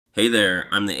Hey there,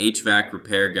 I'm the HVAC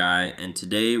repair guy, and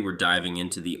today we're diving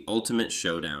into the ultimate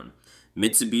showdown,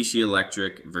 Mitsubishi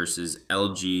Electric versus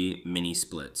LG mini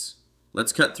splits.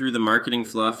 Let's cut through the marketing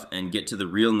fluff and get to the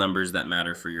real numbers that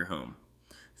matter for your home.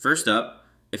 First up,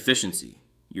 efficiency,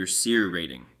 your SEER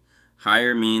rating.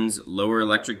 Higher means lower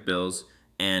electric bills,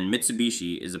 and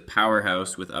Mitsubishi is a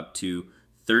powerhouse with up to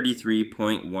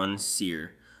 33.1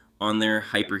 SEER on their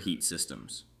hyperheat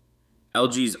systems.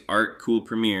 LG's Art Cool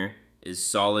Premier is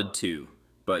solid too,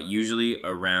 but usually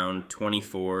around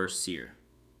 24 SEER.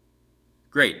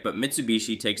 Great, but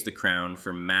Mitsubishi takes the crown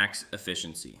for max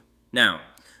efficiency. Now,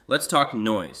 let's talk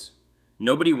noise.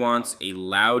 Nobody wants a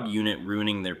loud unit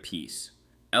ruining their peace.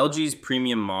 LG's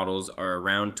premium models are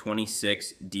around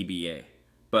 26 dBA,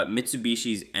 but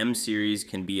Mitsubishi's M series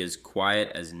can be as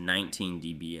quiet as 19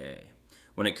 dBA.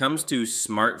 When it comes to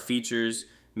smart features,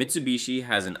 Mitsubishi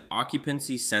has an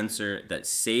occupancy sensor that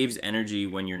saves energy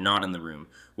when you're not in the room,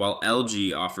 while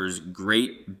LG offers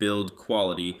great build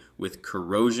quality with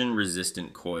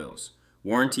corrosion-resistant coils.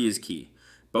 Warranty is key.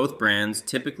 Both brands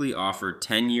typically offer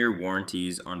 10-year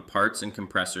warranties on parts and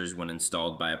compressors when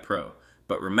installed by a pro.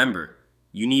 But remember,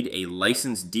 you need a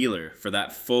licensed dealer for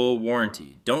that full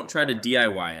warranty. Don't try to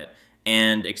DIY it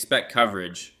and expect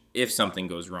coverage if something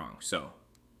goes wrong. So,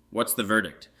 what's the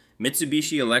verdict?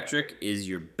 Mitsubishi Electric is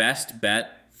your best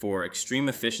bet for extreme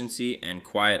efficiency and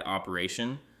quiet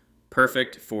operation,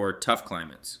 perfect for tough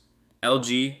climates.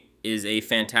 LG is a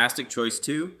fantastic choice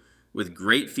too, with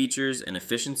great features and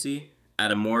efficiency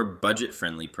at a more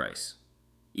budget-friendly price.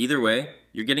 Either way,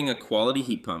 you're getting a quality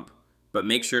heat pump, but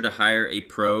make sure to hire a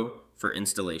pro for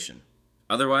installation.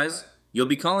 Otherwise, you'll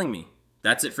be calling me.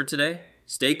 That's it for today.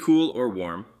 Stay cool or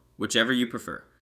warm, whichever you prefer.